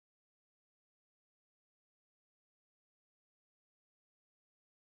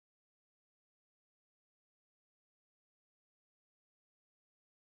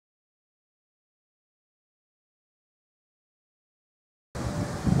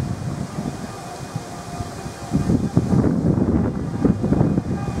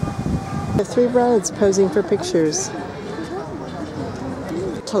Three brides posing for pictures.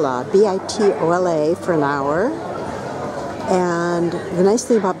 Bitola, B-I-T-O-L-A, for an hour. And the nice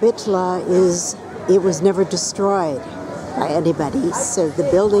thing about Bitola is it was never destroyed by anybody, so the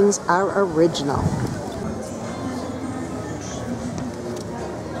buildings are original.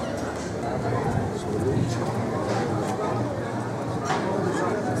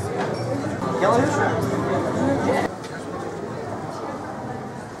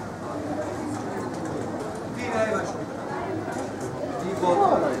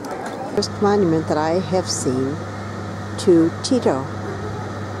 First monument that I have seen to Tito.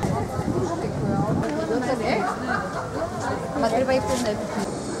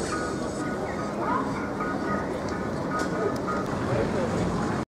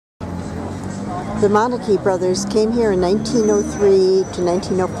 The Monarki brothers came here in 1903 to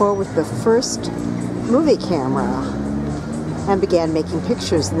 1904 with the first movie camera and began making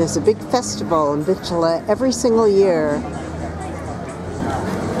pictures. And there's a big festival in Bitola every single year.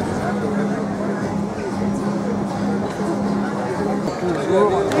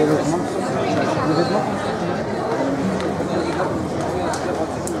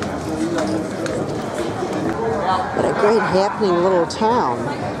 What a great happening little town.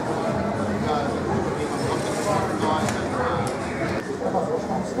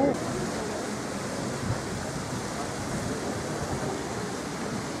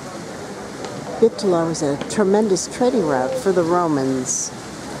 Bitola was a tremendous trading route for the Romans.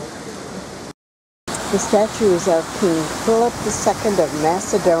 The statue is of King Phillip II of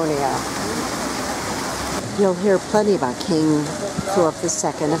Macedonia. You'll hear plenty about King Phillip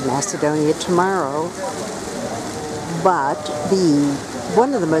II of Macedonia tomorrow, but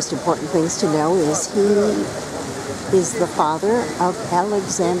one of the most important things to know is he is the father of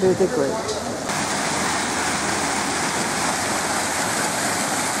Alexander the Great.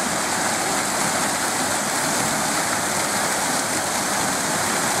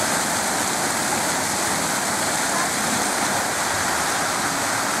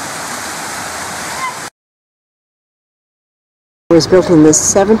 It was built in the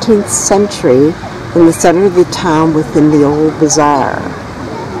 17th century in the center of the town within the old bazaar.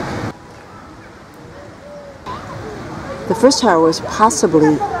 The first tower was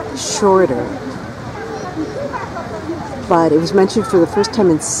possibly shorter, but it was mentioned for the first time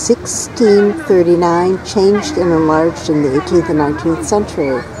in 1639, changed and enlarged in the 18th and 19th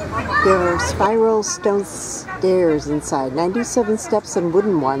century. There are spiral stone stairs inside, 97 steps and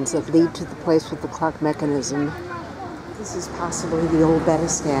wooden ones that lead to the place with the clock mechanism. This is possibly the old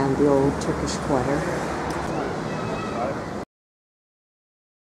Bedestan, the old Turkish quarter.